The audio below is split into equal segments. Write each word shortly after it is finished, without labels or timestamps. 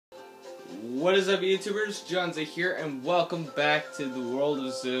What is up, YouTubers? Johnzza here, and welcome back to the world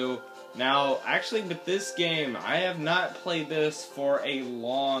of Zoo. Now, actually, with this game, I have not played this for a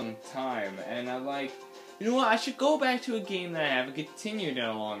long time, and I'm like, you know what, I should go back to a game that I haven't continued in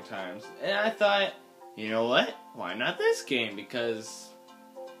a long time. And I thought, you know what, why not this game? Because,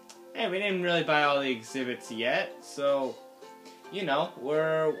 hey, we didn't really buy all the exhibits yet, so, you know,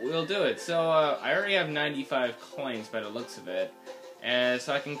 we'll do it. So, I already have 95 coins by the looks of it.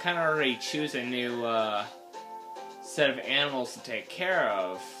 So I can kind of already choose a new set of animals to take care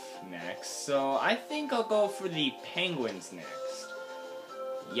of next. So I think I'll go for the penguins next.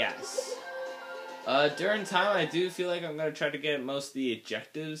 Yes. During time, I do feel like I'm going to try to get most of the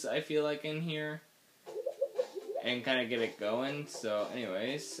objectives I feel like in here. And kind of get it going. So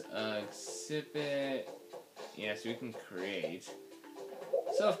anyways, exhibit. Yes, we can create.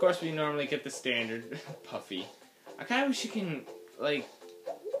 So of course we normally get the standard Puffy. I kind of wish you can... like,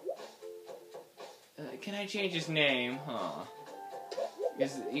 can I change his name? Huh.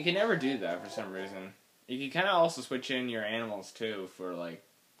 Because you can never do that for some reason. You can kind of also switch in your animals too for, like,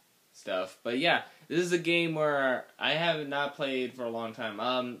 stuff. But yeah, this is a game where I have not played for a long time.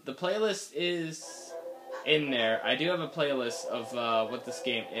 The playlist is in there. I do have a playlist of what this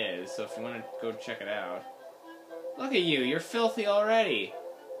game is, so if you want to go check it out. Look at you, you're filthy already.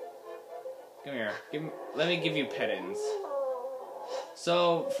 Come here, let me give you pet-ins.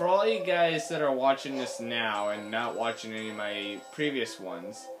 So, for all you guys that are watching this now and not watching any of my previous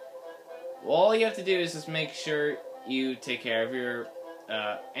ones, well, all you have to do is just make sure you take care of your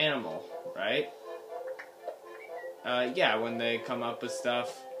animal, right? Yeah, when they come up with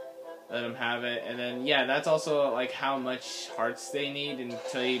stuff, let them have it. And then, yeah, that's also, like, how much hearts they need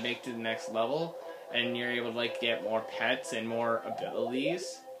until you make to the next level. And you're able to, like, get more pets and more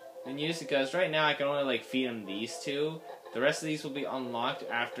abilities than use. Because right now I can only, like, feed them these two. The rest of these will be unlocked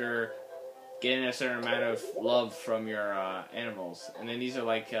after getting a certain amount of love from your animals. And then these are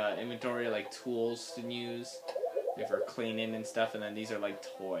like inventory, like tools to use for cleaning and stuff. And then these are like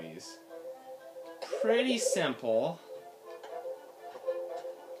toys. Pretty simple.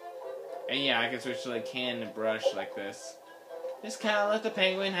 And yeah, I can switch to like hand and brush like this. Just kind of let the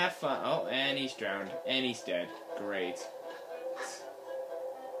penguin have fun. Oh, and he's drowned. And he's dead. Great.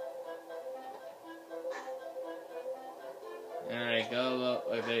 Alright, go,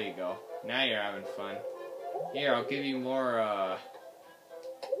 oh, there you go. Now you're having fun. Here, I'll give you more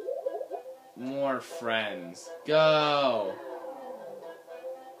friends. Go!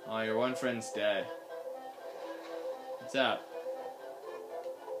 Oh, your one friend's dead. What's up?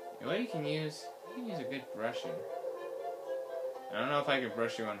 You know what you can use? You can use a good brushing. I don't know if I can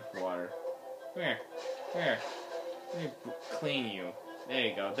brush you underwater. Come here. Come here. Let me clean you. There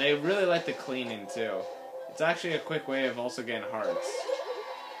you go. They really like the cleaning, too. It's actually a quick way of also getting hearts.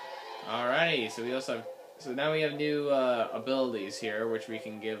 Alrighty, so we also have, so now we have new abilities here, which we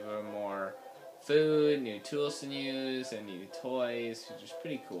can give them more food, new tools to use, and new toys, which is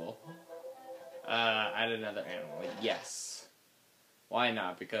pretty cool. Add another animal. Yes. Why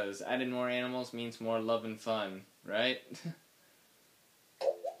not? Because adding more animals means more love and fun, right?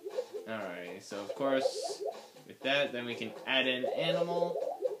 Alright, so of course, with that, then we can add an animal.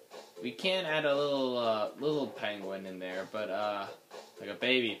 We can add a little penguin in there, but, like a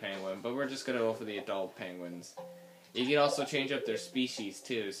baby penguin, but we're just gonna go for the adult penguins. You can also change up their species,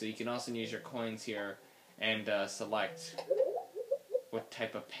 too, so you can also use your coins here and, select what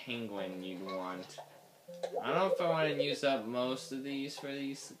type of penguin you'd want. I don't know if I want to use up most of these for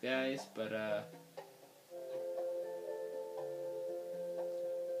these guys, but,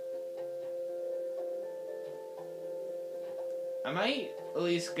 I might at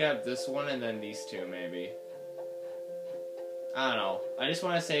least grab this one and then these two, maybe. I don't know. I just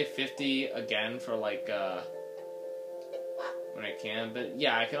want to say 50 again for, like, when I can. But,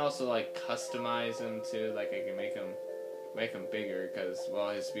 yeah, I can also, like, customize them, too. Like, I can make them bigger because,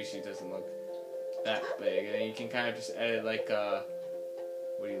 well, his species doesn't look that big. And then you can kind of just edit, like,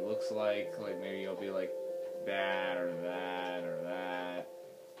 what he looks like. Like, maybe he'll be, like, that or that or that.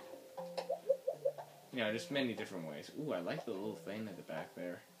 You know, just many different ways. Ooh, I like the little thing at the back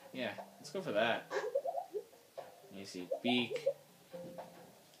there. Yeah, let's go for that. You see, beak.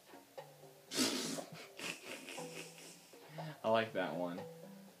 I like that one.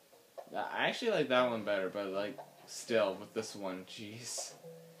 I actually like that one better, but like, still, with this one, jeez.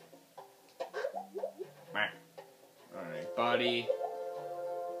 Alright, body.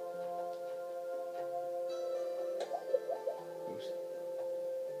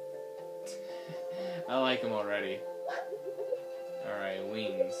 I like him already. Alright,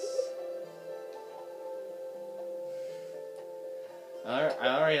 wings.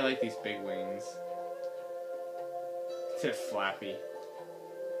 I already like these big wings. They're flappy.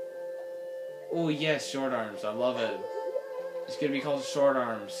 Oh yes, short arms. I love it. It's gonna be called short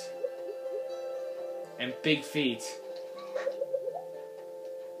arms. And big feet.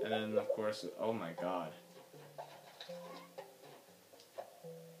 And then of course, oh my god.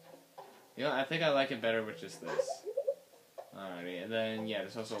 You know, I think I like it better with just this. Alrighty, and then yeah,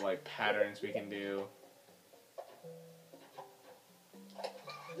 there's also like patterns we can do.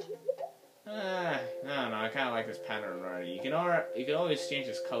 I don't know, I kinda like this pattern already. You can always change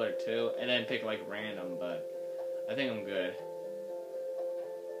this color too, and then pick like random, but I think I'm good.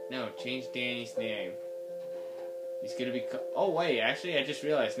 No, change Danny's name. He's gonna be oh wait, actually I just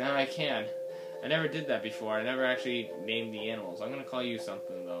realized, now I can. I never did that before, I never actually named the animals. I'm gonna call you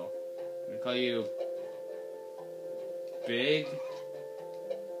something though. I'm gonna call you Big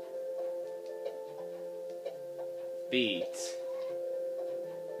Feet.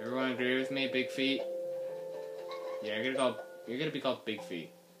 Everyone agree with me? Big Feet? Yeah, you're gonna be called Big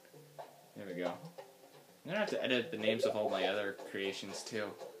Feet. There we go. I'm gonna have to edit the names of all my other creations too.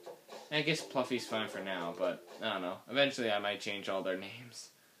 And I guess Pluffy's fine for now, but I don't know. Eventually I might change all their names.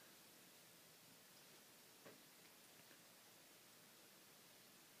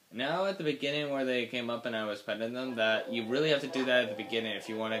 Now at the beginning where they came up and I was petting them, that you really have to do that at the beginning if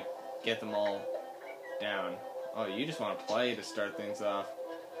you want to get them all down. Oh, you just want to play to start things off.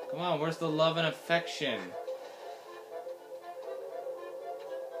 Come on, where's the love and affection?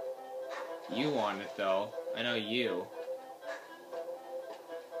 You want it though. I know you.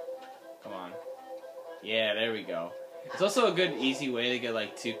 Come on. Yeah, there we go. It's also a good easy way to get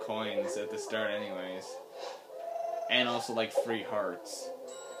like 2 coins at the start anyways. And also like free hearts.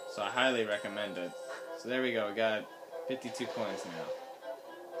 So I highly recommend it. So there we go, we got 52 coins now.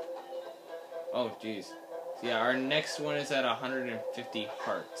 Oh jeez. So yeah, our next one is at 150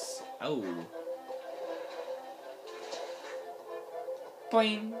 hearts. Oh.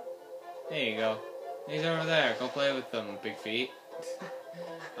 Boing! There you go. He's over there. Go play with them, Big Feet.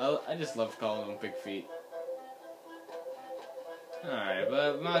 I just love calling them Big Feet. Alright,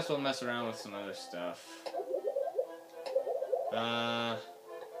 but might as well mess around with some other stuff.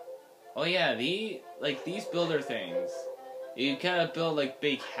 Oh yeah, these builder things. You kind of build like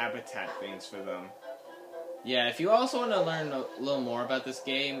big habitat things for them. Yeah, if you also want to learn a little more about this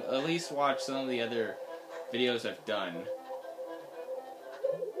game, at least watch some of the other videos I've done.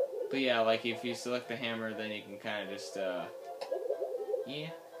 But yeah, like if you select the hammer, then you can kind of just, yeah.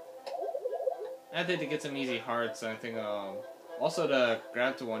 I think to get some easy hearts, I think, also to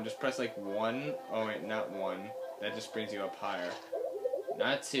grab to one, just press like 1. Oh wait, not 1. That just brings you up higher.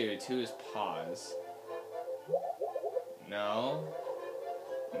 Not 2. 2 is pause. No.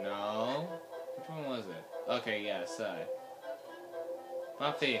 No. Which one was it? Okay, yeah, side.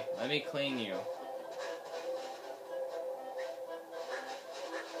 Puffy, let me clean you.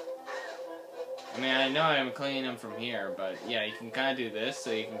 I mean, I know I'm cleaning them from here, but yeah, you can kind of do this,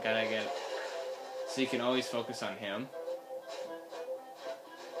 so you can kind of get... So you can always focus on him.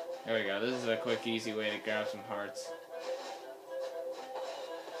 There we go, this is a quick, easy way to grab some hearts.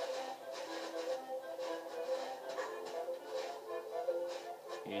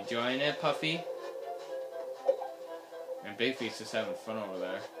 You enjoying it, Puffy? And Big Feet's just having fun over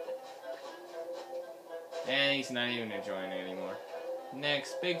there. And he's not even enjoying it anymore.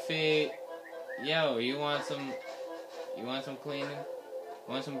 Next, Big Feet. Yo, you want some cleaning?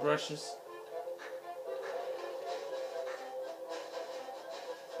 You want some brushes?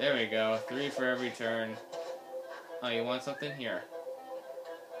 There we go, 3 for every turn. Oh, you want something? Here.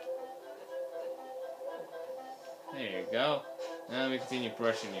 There you go. Now let me continue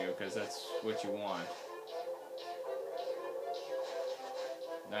brushing you, because that's what you want.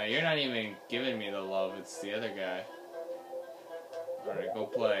 No, you're not even giving me the love, it's the other guy. Alright, go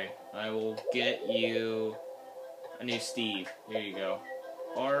play. I will get you a new Steve. Here you go.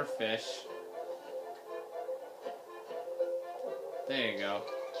 Or fish. There you go.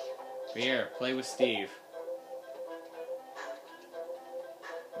 Here, play with Steve.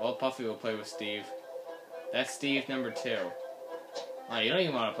 Well, Puffy will play with Steve. That's Steve number 2. Oh, you don't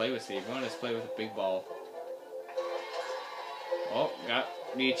even want to play with Steve. You want to just play with a big ball. Oh, got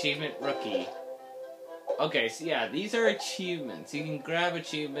the achievement rookie. Okay, so yeah, these are achievements. You can grab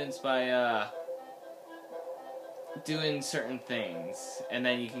achievements by, doing certain things. And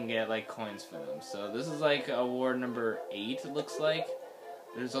then you can get, like, coins for them. So this is, like, award number 8, it looks like.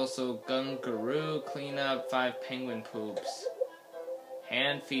 There's also Gungaroo, clean up 5 penguin poops.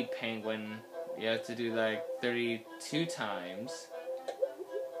 Hand feed penguin. You have to do, like, 32 times.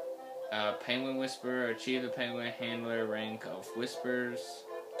 Penguin Whisperer, achieve the Penguin Handler rank of Whispers.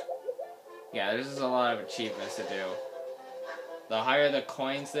 Yeah, there's just a lot of achievements to do. The higher the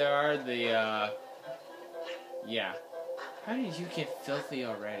coins there are, the, yeah. How did you get filthy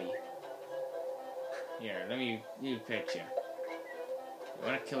already? Here, let me pick you. You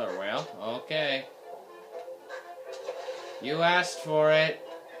want a killer whale? Okay. You asked for it.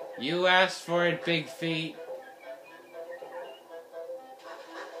 You asked for it, Big Feet.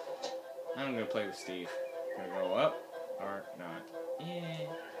 I'm gonna play with Steve. Gonna go up or not? Yeah.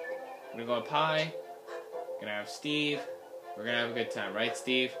 Gonna go up high. Gonna have Steve. We're gonna have a good time, right,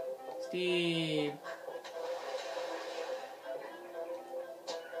 Steve? Steve.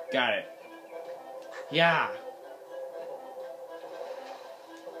 Got it. Yeah.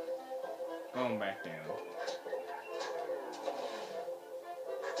 Going back down.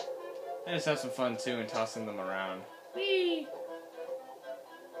 I just have some fun too in tossing them around. Whee!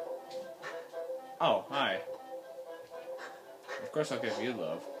 Oh, hi. Of course I'll give you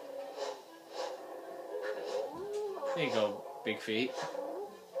love. There you go, Big Feet.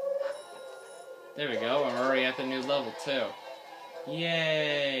 There we go, I'm already at the new level too.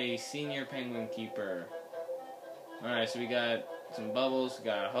 Yay! Senior Penguin Keeper. Alright, so we got some bubbles, we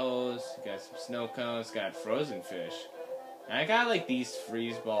got a hose, we got some snow cones, got frozen fish. And I got like these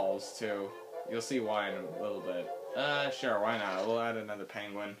freeze balls too. You'll see why in a little bit. Sure, why not? We'll add another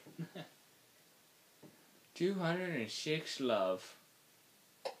penguin. 206 love.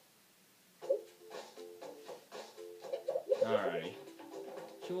 Alrighty.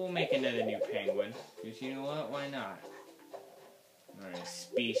 So we'll make another new penguin. Because you know what? Why not? Alright,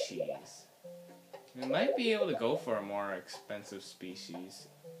 species. We might be able to go for a more expensive species.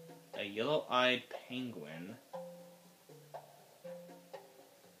 A yellow-eyed penguin.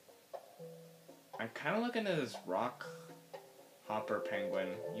 I'm kind of looking at this rock hopper penguin.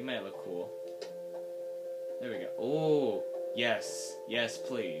 You might look cool. There we go. Oh, yes. Yes,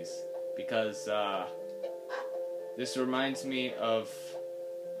 please. Because, this reminds me of,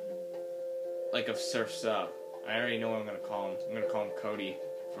 like, of Surf's Up. I already know what I'm gonna call him. I'm gonna call him Cody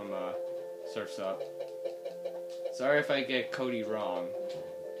from, Surf's Up. Sorry if I get Cody wrong.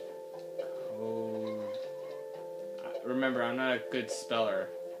 Remember, I'm not a good speller.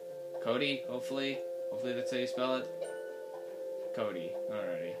 Cody, hopefully. Hopefully that's how you spell it. Cody.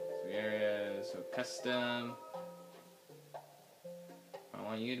 Alrighty. So areas, so custom. I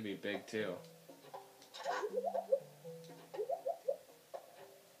want you to be big too.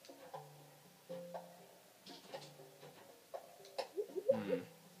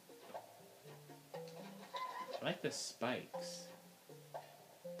 I like the spikes.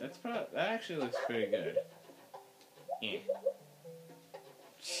 That actually looks pretty good. Yeah.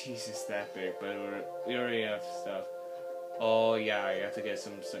 Jesus, that big, but we already have stuff. Oh yeah, you have to get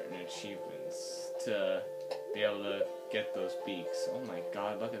some certain achievements to be able to get those beaks. Oh my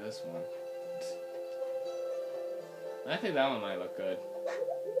god, look at this one. I think that one might look good.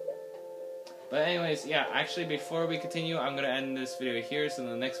 But anyways, yeah, actually before we continue, I'm going to end this video here, so in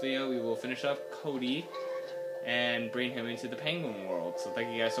the next video we will finish up Cody and bring him into the penguin world. So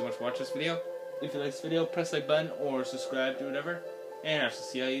thank you guys so much for watching this video. If you like this video, press the like button or subscribe, do whatever. And I shall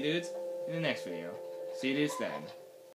see all you dudes in the next video. See you dudes then.